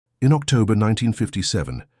In October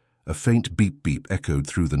 1957, a faint beep-beep echoed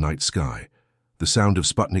through the night sky, the sound of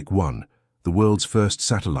Sputnik 1, the world's first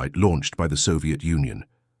satellite launched by the Soviet Union.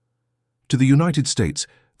 To the United States,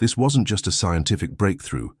 this wasn't just a scientific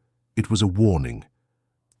breakthrough, it was a warning.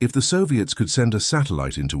 If the Soviets could send a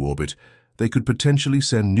satellite into orbit, they could potentially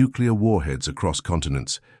send nuclear warheads across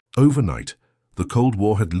continents. Overnight, the Cold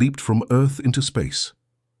War had leaped from Earth into space.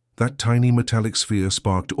 That tiny metallic sphere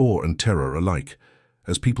sparked awe and terror alike,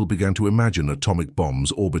 as people began to imagine atomic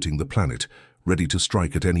bombs orbiting the planet, ready to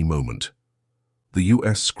strike at any moment. The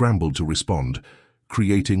US scrambled to respond,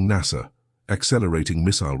 creating NASA, accelerating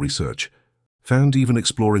missile research, and even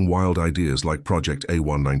exploring wild ideas like Project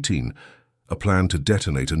A119, a plan to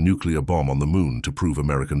detonate a nuclear bomb on the moon to prove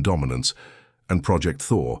American dominance, and Project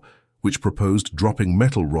Thor, which proposed dropping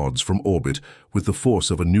metal rods from orbit with the force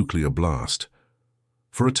of a nuclear blast.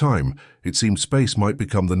 For a time, it seemed space might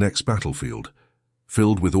become the next battlefield,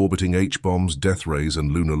 filled with orbiting H-bombs, death rays,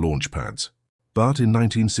 and lunar launch pads. But in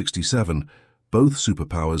 1967, both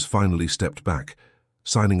superpowers finally stepped back,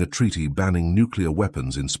 signing a treaty banning nuclear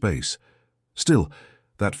weapons in space. Still,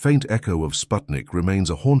 that faint echo of Sputnik remains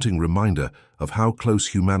a haunting reminder of how close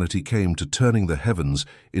humanity came to turning the heavens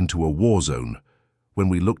into a war zone, when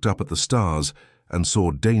we looked up at the stars and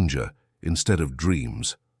saw danger instead of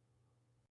dreams.